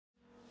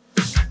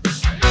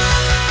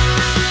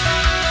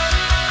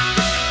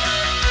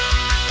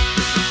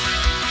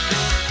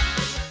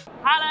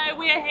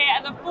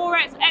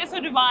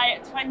Dubai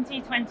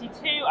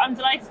 2022. I'm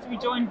delighted to be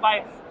joined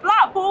by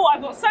Blackball.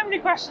 I've got so many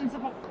questions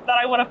that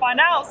I want to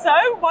find out. So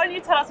why don't you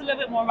tell us a little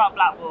bit more about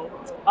Blackball?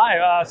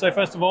 Hi, so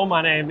first of all,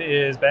 my name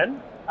is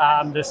Ben.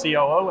 I'm the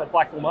COO at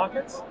Blackball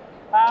Markets.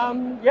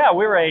 Yeah,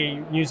 we're a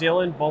New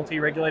Zealand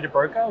multi-regulated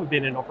broker. We've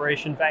been in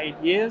operation for 8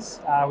 years.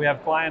 We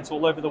have clients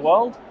all over the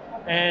world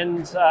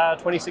and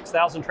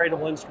 26,000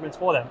 tradable instruments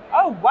for them.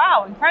 Oh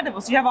wow,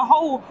 incredible! So you have a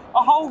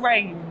whole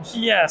range.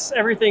 Yes,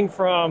 everything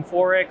from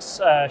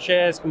Forex,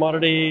 shares,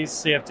 commodities,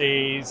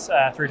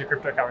 CFDs, through to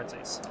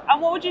cryptocurrencies.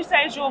 And what would you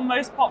say is your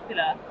most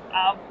popular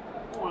out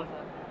of all of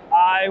them?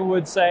 I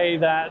would say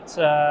that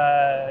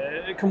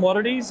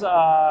commodities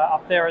are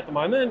up there at the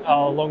moment,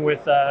 along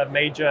with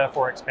major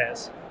Forex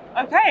pairs.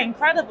 Okay,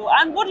 incredible.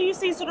 And what do you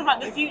see sort of like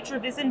the future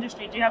of this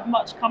industry? Do you have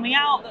much coming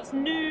out that's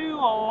new,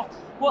 or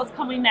what's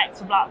coming next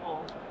for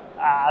Blackball?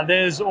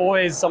 There's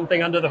always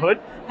something under the hood.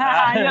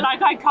 You're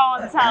like, I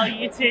can't tell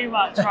you too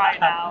much right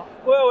now.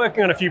 We're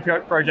working on a few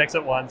projects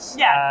at once.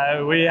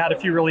 Yeah. We had a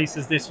few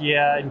releases this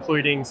year,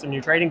 including some new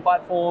trading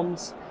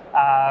platforms.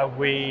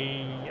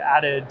 We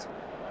added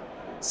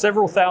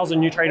several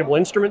thousand new tradable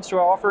instruments to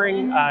our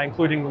offering,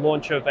 including the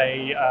launch of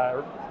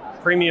a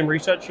premium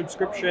research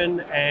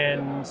subscription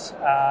and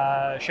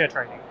share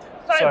trading.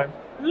 So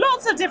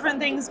lots of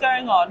different things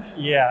going on.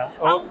 Yeah.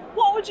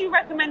 What would you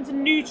recommend to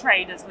new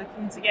traders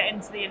looking to get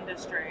into the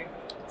industry?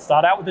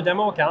 Start out with a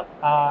demo account.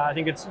 I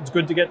think it's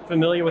good to get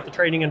familiar with the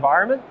trading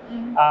environment.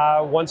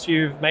 Once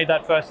you've made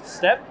that first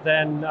step,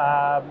 then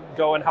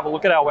go and have a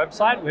look at our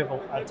website. We have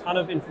a ton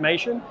of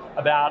information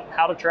about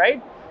how to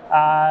trade.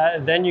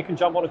 Then you can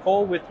jump on a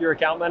call with your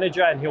account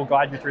manager and he'll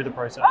guide you through the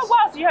process. Oh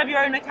wow, so you have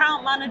your own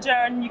account manager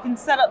and you can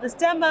set up this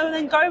demo and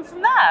then go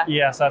from there?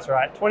 Yes, that's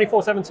right.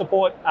 24/7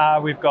 support.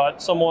 We've got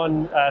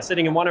someone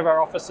sitting in one of our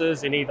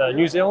offices in either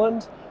New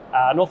Zealand,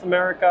 North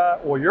America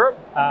or Europe,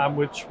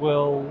 which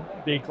will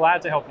be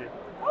glad to help you.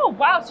 Oh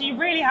wow, so you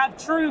really have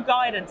true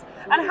guidance.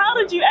 And how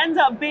did you end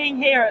up being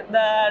here at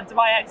the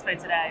Dubai Expo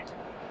today?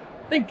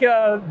 I think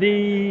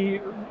the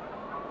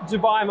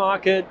Dubai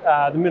market,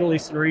 the Middle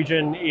Eastern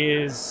region,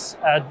 is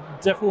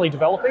definitely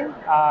developing.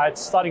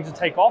 It's starting to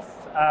take off.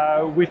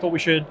 We thought we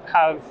should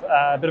have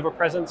a bit of a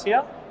presence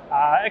here.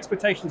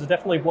 Expectations are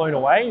definitely blown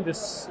away.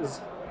 This is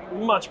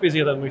much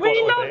busier than we thought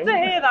it would be. We love to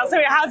hear that. So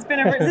it has been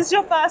this is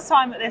your first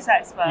time at this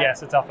expo?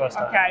 Yes, it's our first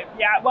time. Okay,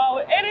 yeah,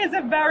 well, it is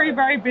a very,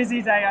 very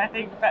busy day, I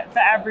think,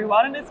 for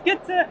everyone. And it's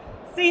good to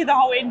see the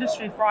whole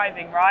industry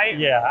thriving, right?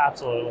 Yeah,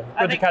 absolutely.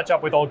 Good to catch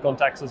up with old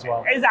contacts as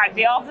well.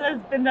 Exactly. After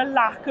there's been a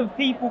lack of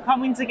people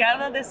coming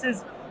together, this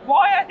is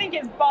why I think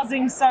it's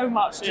buzzing so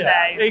much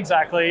today. Yeah,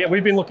 exactly.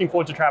 We've been looking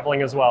forward to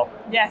traveling as well.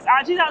 Yes,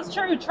 actually that's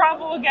true.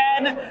 Travel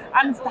again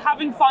and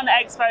having fun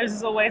at expos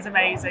is always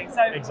amazing.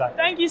 So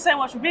thank you so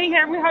much for being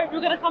here and we hope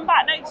you're going to come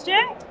back next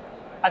year.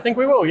 I think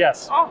we will,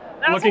 yes. Oh,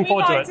 that's looking what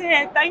forward we'd like to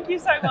hear. Thank you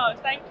so much.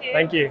 Thank you.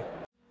 Thank you.